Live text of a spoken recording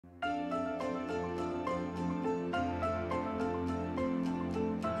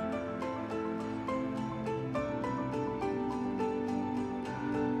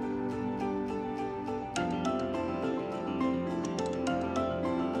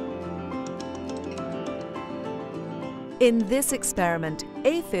In this experiment,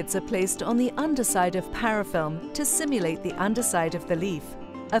 aphids are placed on the underside of parafilm to simulate the underside of the leaf.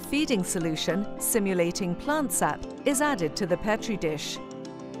 A feeding solution, simulating plant sap, is added to the Petri dish.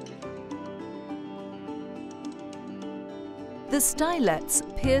 The stylets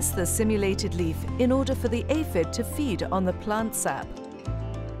pierce the simulated leaf in order for the aphid to feed on the plant sap.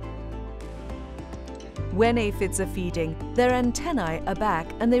 When aphids are feeding, their antennae are back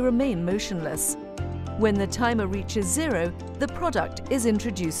and they remain motionless. When the timer reaches 0, the product is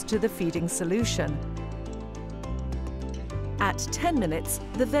introduced to the feeding solution. At 10 minutes,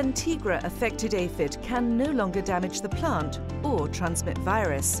 the Ventigra-affected aphid can no longer damage the plant or transmit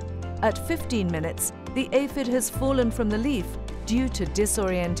virus. At 15 minutes, the aphid has fallen from the leaf due to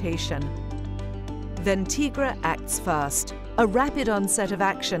disorientation. Ventigra acts fast. A rapid onset of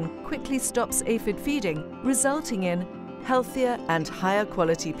action quickly stops aphid feeding, resulting in healthier and higher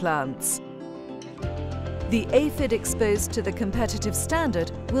quality plants. The aphid exposed to the competitive standard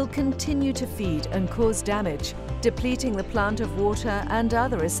will continue to feed and cause damage, depleting the plant of water and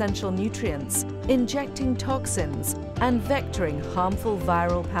other essential nutrients, injecting toxins, and vectoring harmful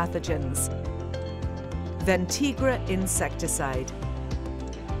viral pathogens. Ventigra Insecticide.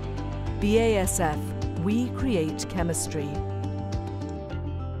 BASF, we create chemistry.